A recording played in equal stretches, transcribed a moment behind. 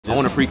I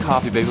want a free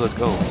coffee, baby. Let's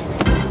go.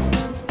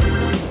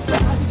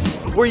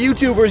 We're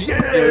YouTubers,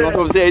 yeah! That's what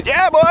I'm saying.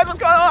 Yeah, boys, what's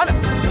going on?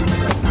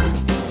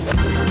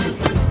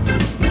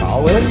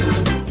 Colin?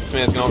 This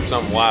man's going for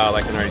something wild.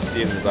 I can already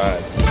see it in his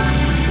eyes.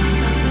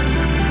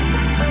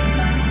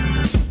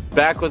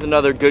 Back with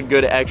another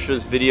Good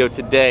Extras video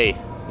today.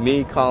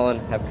 Me, Colin,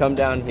 have come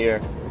down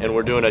here and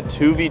we're doing a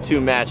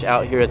 2v2 match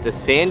out here at the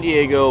San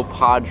Diego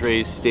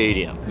Padres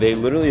Stadium. They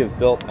literally have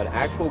built an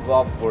actual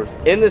golf course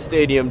in the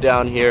stadium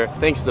down here.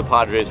 Thanks to the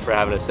Padres for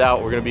having us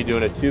out. We're gonna be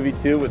doing a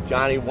 2v2 with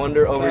Johnny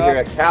Wonder over here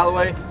at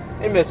Callaway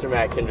and Mr.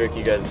 Matt Kendrick.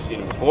 You guys have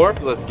seen him before.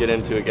 Let's get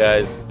into it,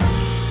 guys.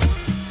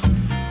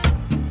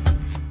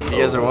 You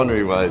guys are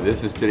wondering why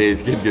this is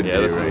today's Good Yeah,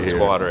 video this right is the here.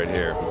 squad right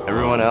here.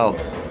 Everyone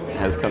else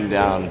has come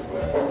down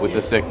with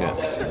the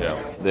sickness. Yeah.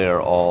 They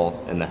are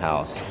all in the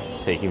house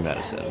taking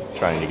medicine,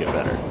 trying to get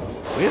better.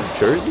 We have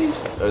jerseys?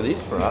 Are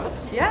these for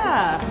us?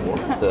 Yeah.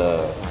 What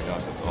the? Oh my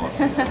gosh, that's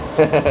awesome.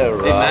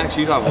 Hey Max,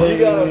 you got one.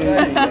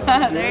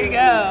 There you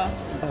go.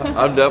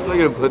 I'm definitely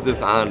gonna put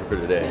this on for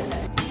today.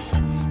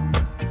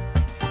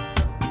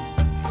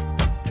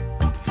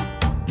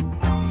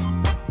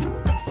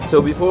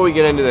 So before we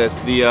get into this,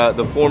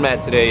 the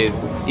format today is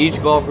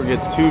each golfer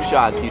gets 2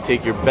 shots. You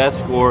take your best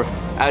score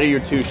out of your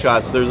 2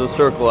 shots. There's a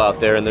circle out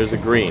there and there's a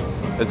green.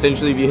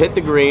 Essentially, if you hit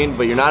the green,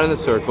 but you're not in the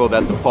circle,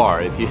 that's a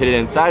par. If you hit it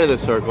inside of the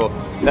circle,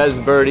 that is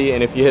birdie,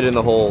 and if you hit it in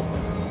the hole,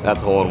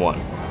 that's a hole in one.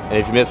 And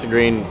if you miss the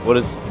green, what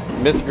is,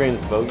 miss the green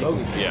is bogey?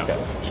 Yeah. Okay.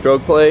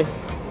 Stroke play,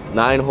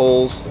 9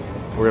 holes.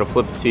 We're gonna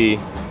flip the tee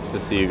to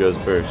see who goes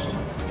first.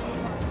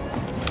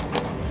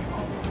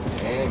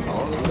 And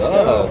Colin, let's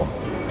go.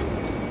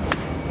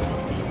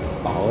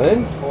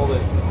 Colin? Hold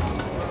it.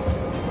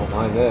 Don't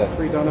mind this.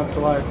 Free donuts for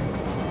life.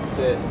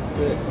 Sit.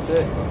 All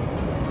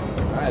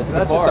right, So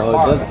that's just a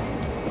par.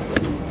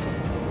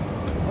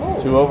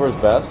 2 over is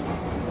best.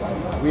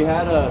 We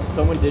had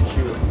someone did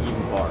shoot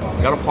even par.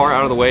 Got a par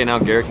out of the way. Now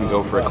Garrett can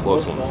go for a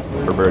close one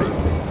for birdie.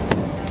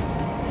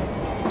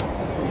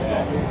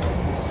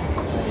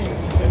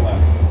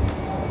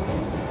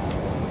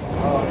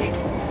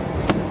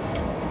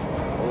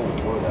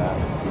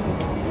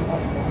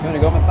 You want to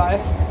go,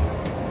 Matthias?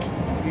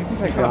 You can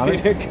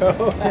take it. Go.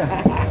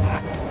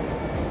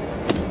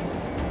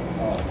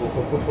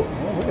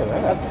 Look at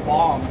that. That's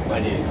bomb. I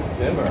need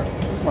simmer.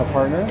 This is my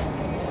partner.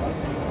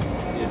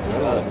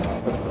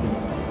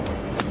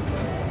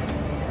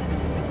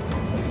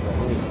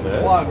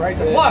 Plug, right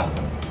to plug.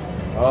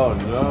 Oh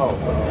no.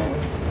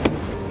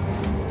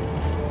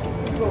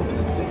 You go over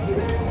the 60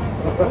 there?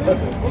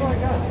 Oh my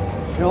god.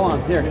 Hold on,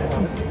 here.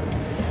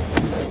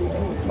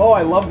 Oh,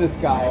 I love this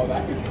guy.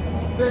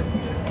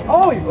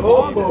 Oh, he's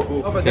bombed.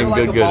 Team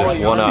Good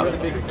is 1 up.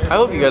 I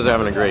hope you guys are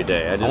having a great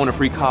day. I want a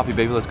free coffee,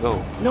 baby. Let's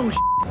go. No,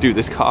 dude,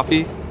 this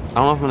coffee. I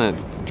don't know if I'm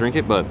gonna drink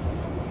it, but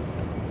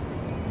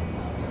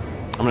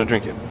I'm gonna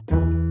drink it.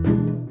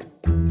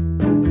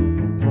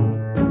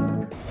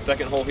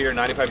 Second hole here,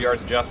 95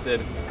 yards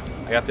adjusted.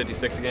 I got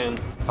 56 again.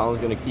 Colin's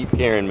gonna keep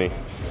carrying me.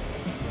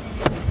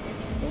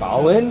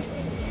 Colin?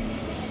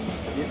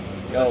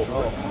 Go.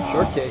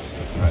 Short kicks.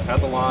 All right, at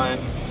the line,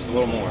 just a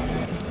little more.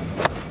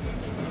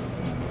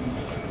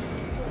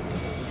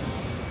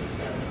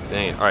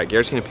 Dang it. All right,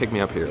 Garrett's gonna pick me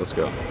up here. Let's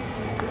go.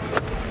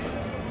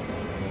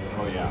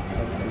 Oh yeah.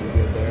 That's pretty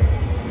good there.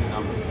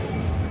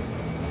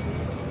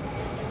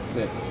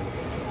 Sit.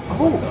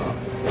 Oh.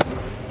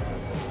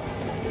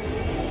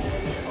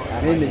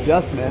 I made an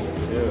adjustment.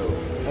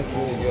 That's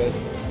really good.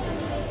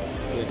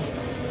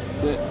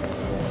 Sit.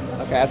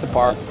 Okay, that's a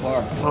par. That's a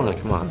par. Colin,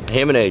 come on.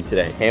 Ham and egg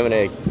today. Ham and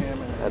egg.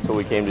 That's what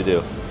we came to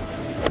do.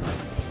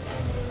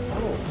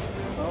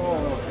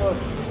 Oh, close.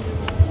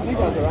 I think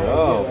that's the right idea,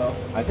 though.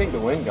 I think the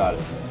wind got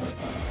it.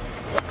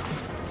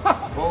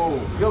 Oh,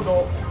 field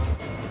goal.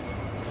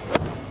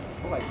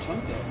 Oh, I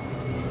chunked it.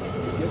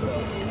 Good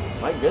though.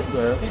 Might get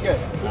there. Pretty good.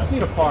 We just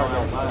need a par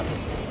now.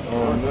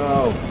 Oh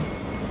no.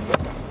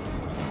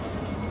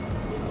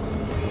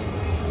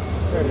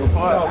 There, go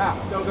par.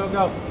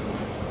 Go.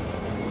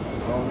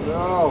 Oh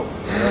no.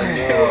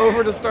 2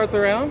 over to start the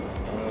round.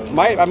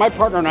 My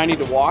partner and I need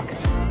to walk.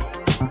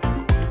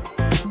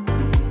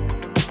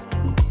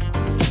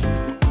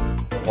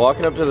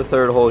 Walking up to the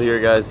 3rd hole here,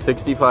 guys,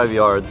 65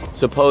 yards.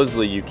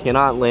 Supposedly, you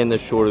cannot land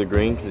this short of the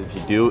green because if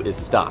you do, it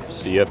stops.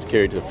 So you have to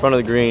carry it to the front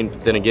of the green.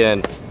 But then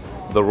again,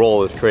 the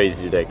roll is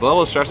crazy today. The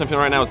level of stress I'm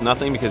feeling right now is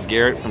nothing because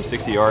Garrett from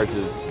 60 yards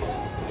is,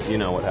 you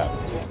know what happens.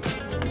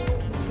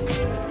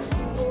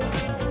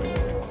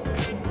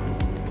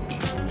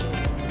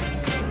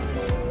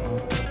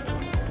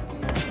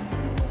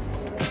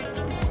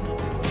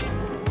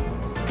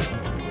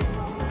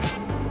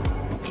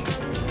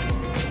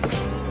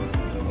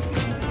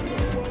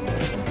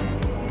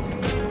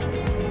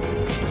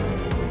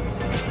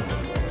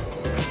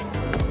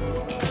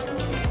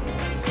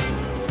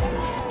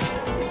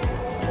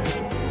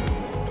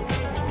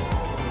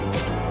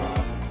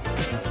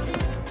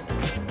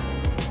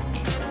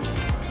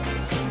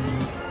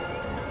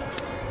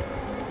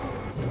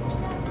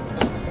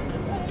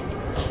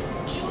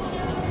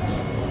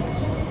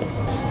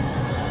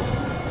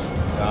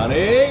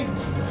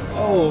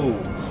 Oh.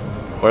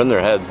 We're in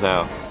their heads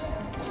now.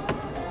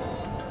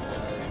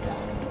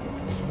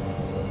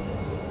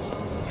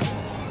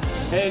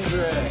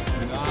 Hendrick.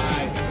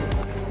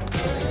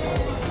 Nice.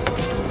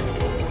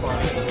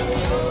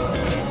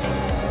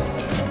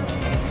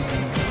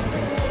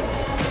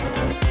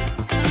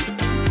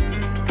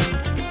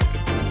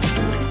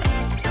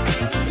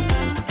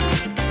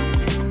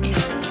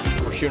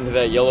 We're shooting to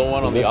that yellow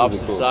one on the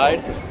opposite side.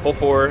 Hole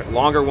 4,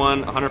 longer one,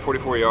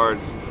 144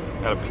 yards.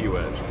 Got a P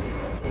wedge.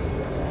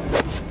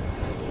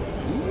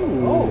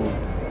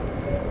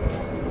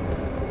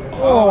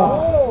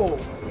 Oh.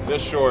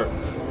 Just short.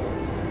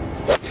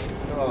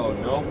 Oh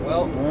no.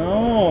 Well.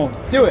 No.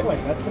 Do it.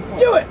 That's the play.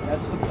 Do it.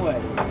 That's the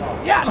play.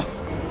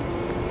 Yes.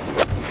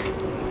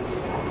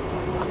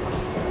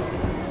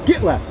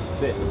 Get left.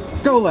 Sit.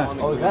 Go left.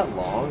 Oh, is that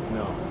long?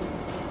 No.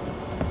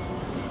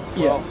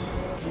 Yes.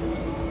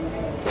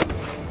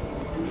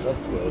 That's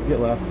good. Get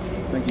left.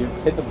 Thank you.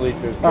 Hit the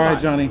bleachers. All right,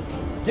 Johnny.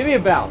 Give me a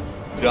bounce.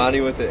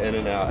 Johnny with the in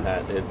and out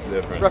hat. It's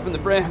different. Repping the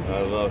brand.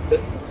 I love it.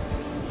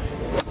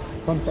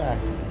 Fun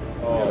fact.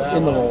 Oh,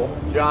 In the hole.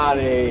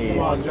 Johnny. Come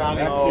on,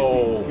 Johnny.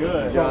 Oh,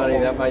 Good. Johnny,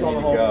 that might need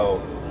to go.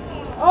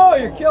 Oh,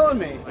 you're killing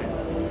me.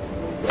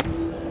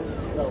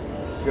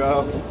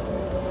 Go.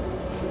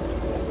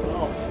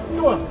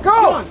 Go on.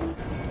 Go.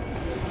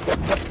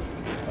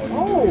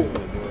 Oh.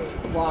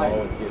 Slide.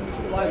 Oh, it's getting to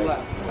the Slide right.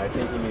 left. I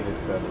think he needed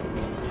 7.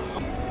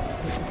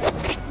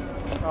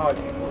 Oh, it's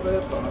a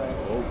little bit.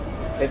 Oh.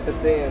 Hit the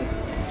stands.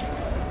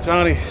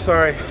 Johnny,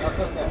 sorry. That's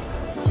okay.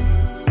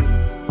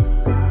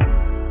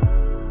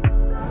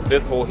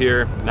 5th hole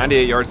here,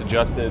 98 yards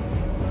adjusted.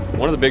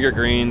 One of the bigger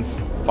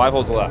greens, 5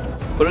 holes left.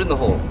 Put it in the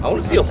hole. I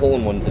want to see a hole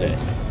in one today.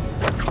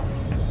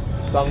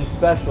 Something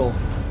special.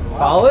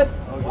 Follow it?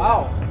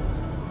 Wow.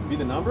 Be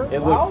the number? It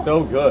looks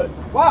so good.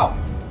 Wow.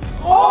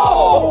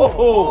 Oh!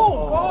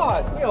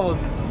 God. We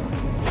almost...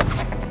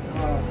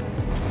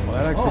 Well,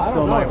 that actually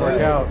still might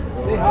work out.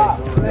 Stay hot.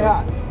 Stay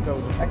hot. Go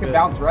just a That could bit.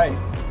 bounce right.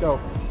 Go.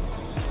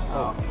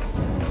 Oh.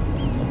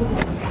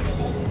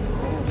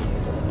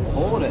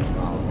 Hold it.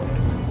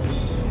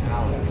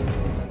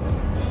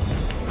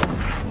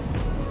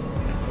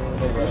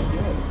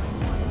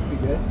 Be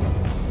good.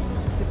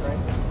 Get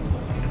right.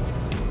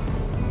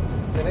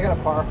 Yeah, they got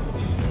a par.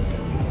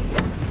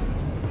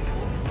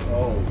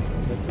 Oh.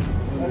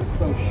 That is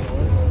so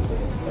short.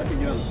 That could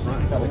get on the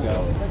front. Gotta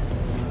go.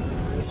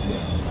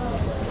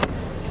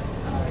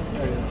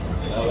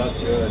 Oh, that's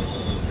good.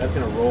 That's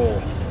gonna roll.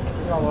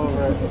 Get all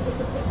over it.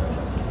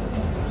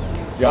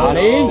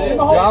 Johnny?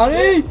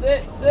 Johnny?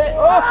 Sit.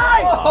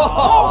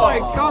 Oh my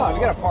God. We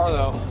got a par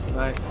though.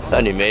 Nice. I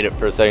thought he made it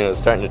for a second. It was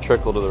starting to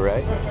trickle to the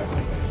right.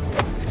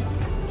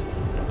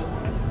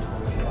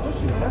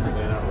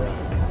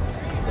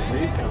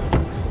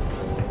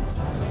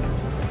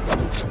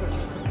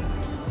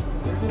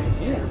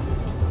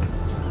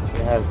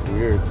 Yeah, it's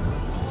weird.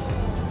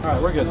 All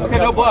right, we're good. Okay,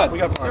 no blood. We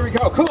got par. Here we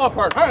go. Come on,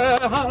 par.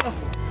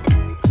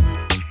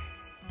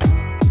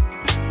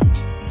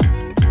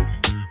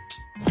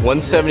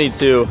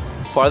 172.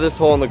 Farthest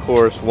hole in the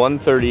course,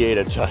 138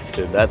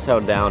 adjusted. That's how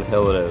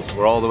downhill it is.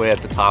 We're all the way at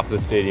the top of the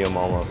stadium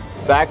almost.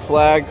 Back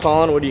flag,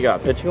 Colin, what do you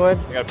got? Pitching wedge?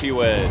 I got a P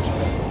wedge.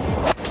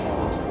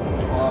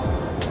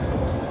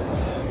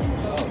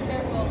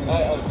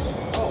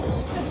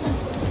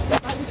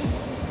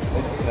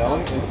 It's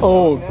snowing?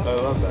 Oh. I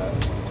love that.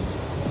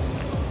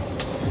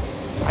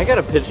 I got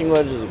a pitching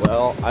wedge as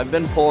well. I've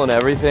been pulling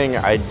everything.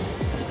 I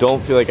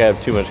don't feel like I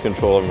have too much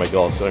control over my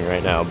golf swing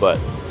right now, but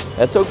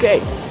that's okay.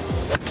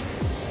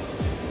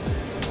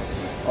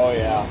 Oh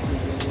yeah.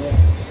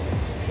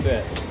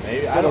 Sit.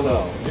 Maybe, I don't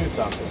know. Do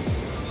something.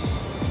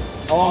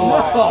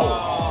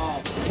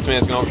 Oh, no. This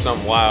man's going for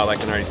something wild. I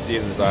can already see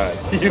it in his eyes.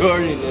 You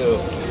already knew.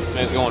 This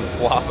man's going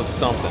flop of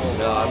something.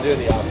 No, I'm doing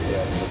the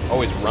opposite.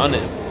 Always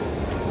running.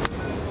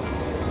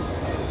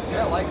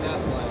 Yeah, I like that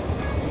play.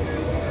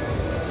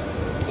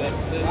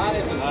 That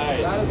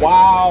is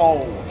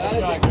Wow. That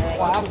is a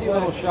classy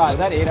little shot. Is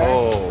that 8 iron?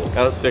 Oh,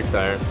 that was 6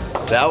 iron.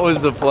 That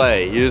was the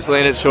play. You just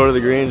land it short of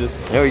the green. Just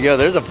there we go.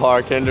 There's a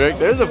par, Kendrick.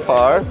 There's a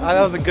par.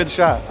 That was a good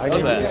shot. I give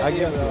you. that? I give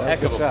you. a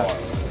Heck of good a shot. par.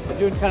 We're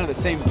doing kind of the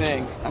same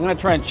thing. I'm gonna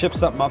try and chip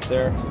something up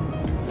there.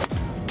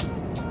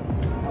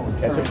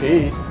 Catch a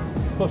piece.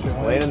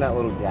 Land in that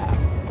little gap.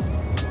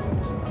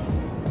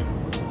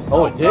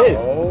 Oh, it did.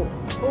 Oh.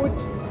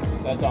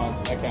 That's on.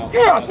 That counts.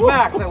 Yes,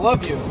 Max, I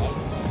love you.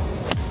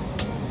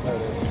 There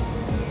it is.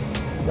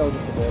 Go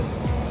just a bit.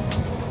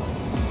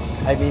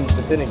 I mean,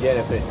 but then again,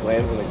 if it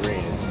lands on the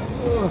green, it's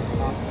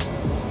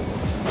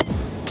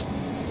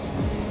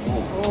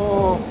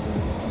Oh.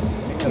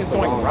 It's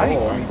going right.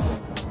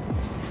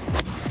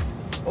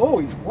 Oh,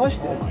 he flushed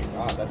it. Oh my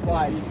God, that's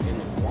slide.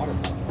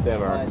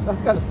 Simmer.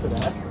 That's got to sit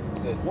at.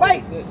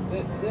 Wait.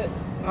 Sit.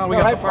 Oh, we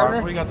All got right, the par.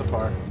 partner. We got the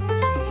par.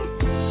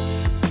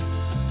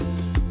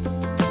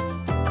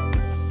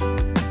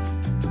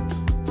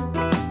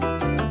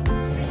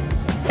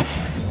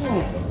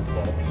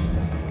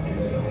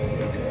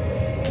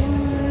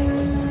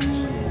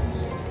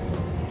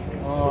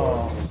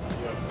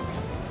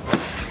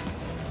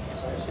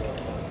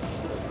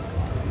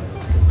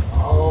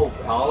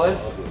 Colin?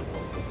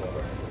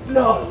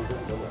 No!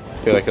 I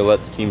feel like I let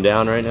the team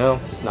down right now.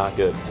 It's not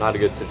good. Not a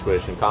good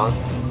situation. Colin?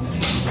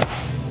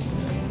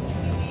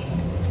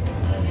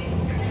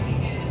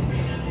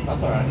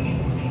 That's alright.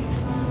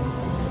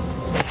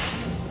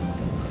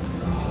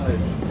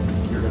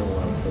 You're gonna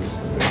want to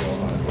post the video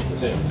on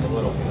it. A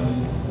little bit.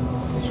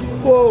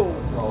 Whoa!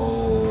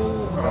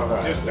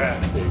 Oh, Just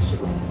that.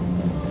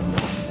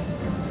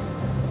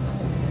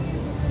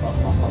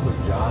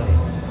 Johnny.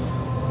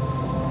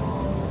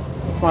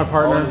 That's my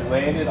partner. Oh,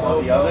 landed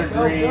on the other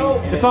green.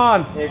 It's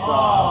on. It's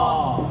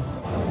on.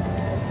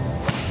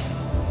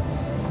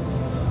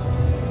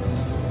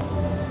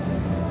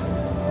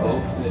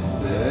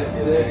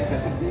 Sit.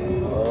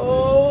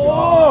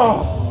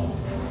 Oh!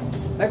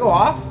 That go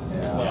off?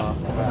 Yeah.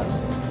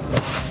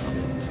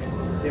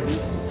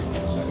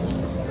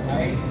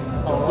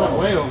 Oh, went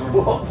way over.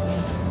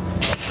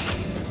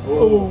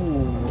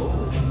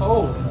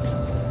 Oh.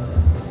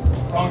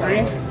 Wrong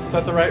green? Is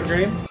that the right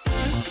green?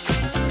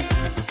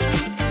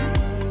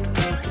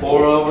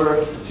 4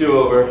 over, 2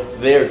 over.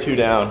 They are 2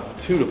 down,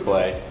 2 to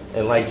play.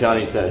 And like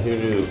Johnny said, who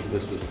knew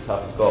this was the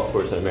toughest golf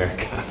course in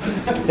America?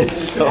 It's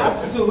so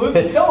Absolute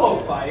pillow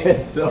fight.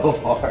 It's so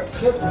hard.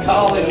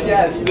 Colin,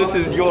 yes, this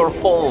is your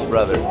hole,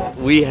 brother.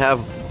 We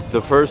have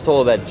the first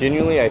hole that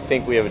genuinely I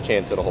think we have a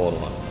chance at a hole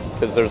in one.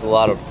 Because there's a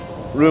lot of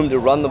room to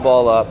run the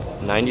ball up,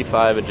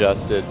 95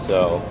 adjusted,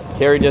 so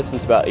carry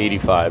distance about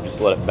 85, just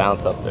let it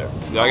bounce up there.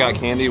 Yeah, I got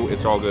candy,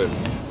 it's all good.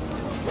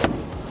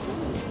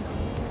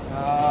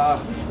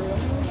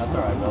 That's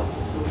all right, Bill.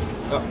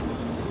 Oh.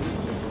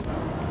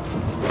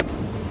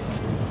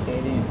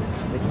 Candy,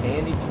 the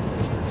candy.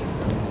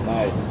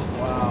 Nice.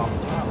 Wow.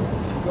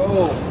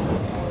 Go.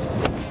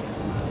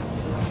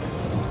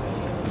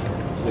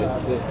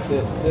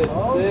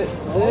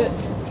 Sit.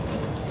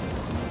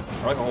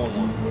 I like a hole in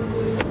one.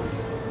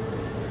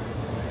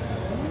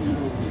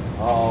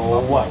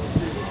 Oh, what?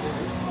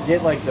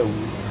 Get like the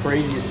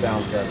craziest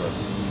bounce ever.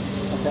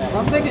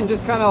 I'm thinking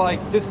just kind of like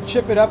just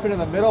chip it up into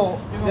the middle,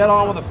 dead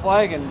on with the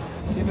flag, and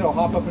see if it'll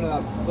hop up into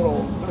that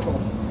little circle.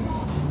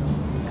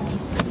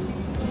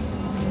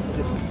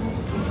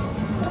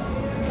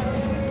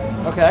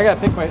 Okay, I gotta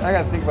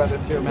think about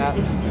this here, Matt.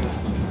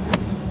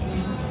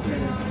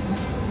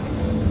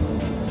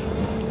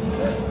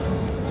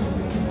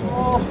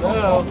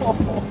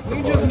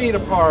 We just need a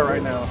par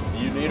right now.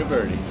 You need a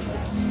birdie.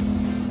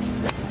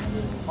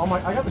 Oh my,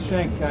 I got the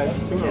shanks, guys.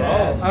 2 in a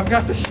Yeah. row. I've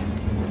got the shanks.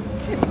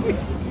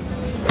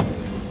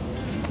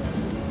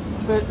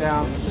 Sit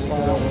down.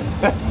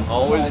 That's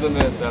always the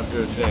miss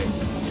after a shank.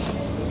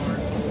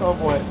 Oh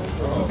boy.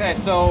 Okay,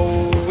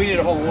 so we need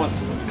a hole in one.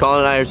 Colin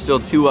and I are still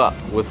 2 up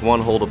with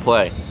 1 hole to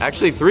play.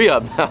 Actually 3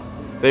 up now.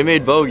 They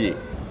made bogey.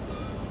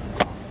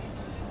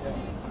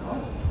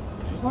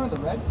 One of the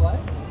red flag?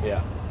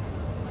 Yeah.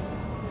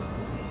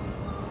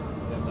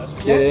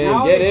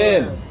 Get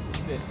in.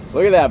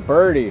 Look at that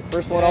birdie.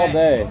 First one all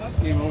day.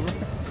 Game over.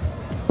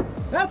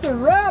 That's a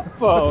wrap,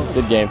 folks.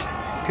 Good game.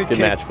 Good Good kick.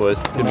 match, boys.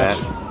 Good match.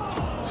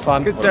 It's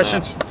fun. Good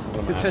session.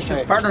 Good session.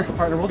 Hey, Partner.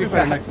 we'll do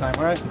better next time,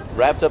 all right?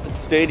 Wrapped up at the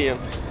stadium.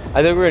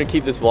 I think we're gonna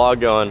keep this vlog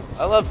going.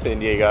 I love San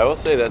Diego. I will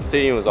say that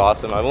stadium was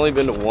awesome. I've only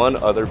been to one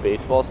other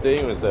baseball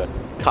stadium. It was the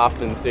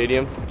Kauffman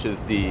Stadium, which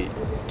is the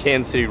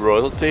Kansas City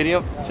Royals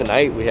Stadium.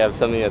 Tonight we have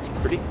something that's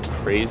pretty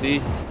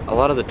crazy. A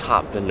lot of the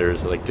top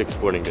vendors like Dick's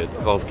Sporting Goods,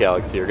 Golf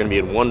Galaxy are gonna be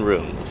in one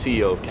room. The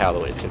CEO of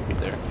Callaway is gonna be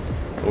there.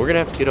 And we're gonna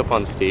have to get up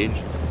on stage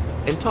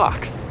and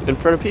talk in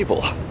front of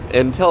people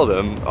and tell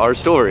them our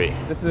story.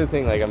 This is the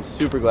thing, like I'm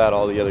super glad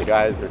all the other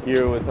guys are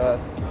here with us.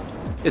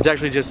 It's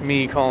actually just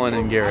me, Colin,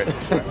 and Garrett.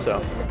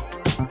 So.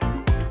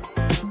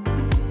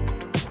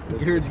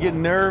 Garrett's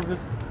getting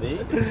nervous.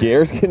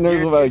 Garrett's getting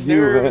nervous about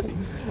you, man.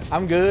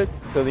 I'm good.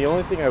 So the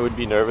only thing I would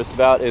be nervous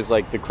about is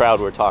like the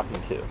crowd we're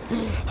talking to.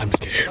 I'm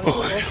scared.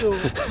 Also, I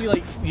feel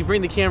like you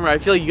bring the camera, I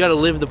feel like you gotta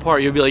live the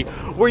part. You'll be like,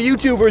 we're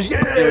YouTubers,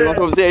 yeah! Up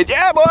on stage,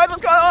 yeah, boys,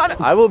 what's going on?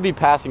 I will be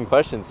passing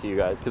questions to you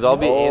guys because I'll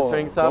be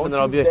answering stuff and then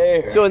I'll be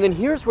like, so, and then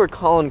here's where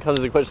Colin comes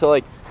into question. So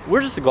like,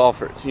 we're just the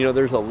golfers. You know,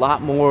 there's a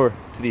lot more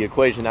to the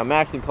equation. Now,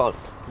 Max and Colin,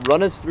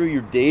 run us through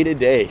your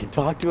day-to-day.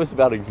 Talk to us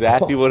about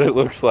exactly what it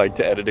looks like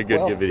to edit a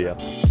good video.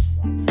 So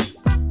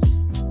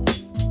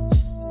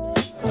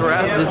we're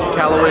at this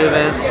Callaway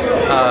event.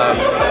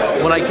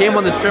 When I came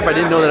on this trip, I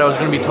didn't know that I was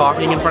going to be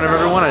talking in front of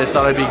everyone. I just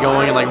thought I'd be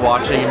going and like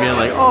watching and being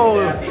like,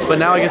 oh, but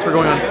now I guess we're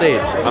going on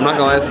stage. I'm not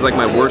gonna lie, this is like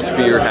my worst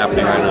fear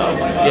happening right now.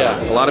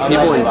 Yeah. A lot of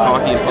people and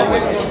talking in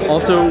public.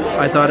 Also,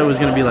 I thought it was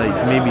going to be like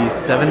maybe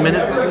 7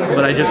 minutes,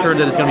 but I just heard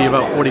that it's going to be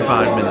about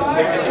 45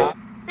 minutes.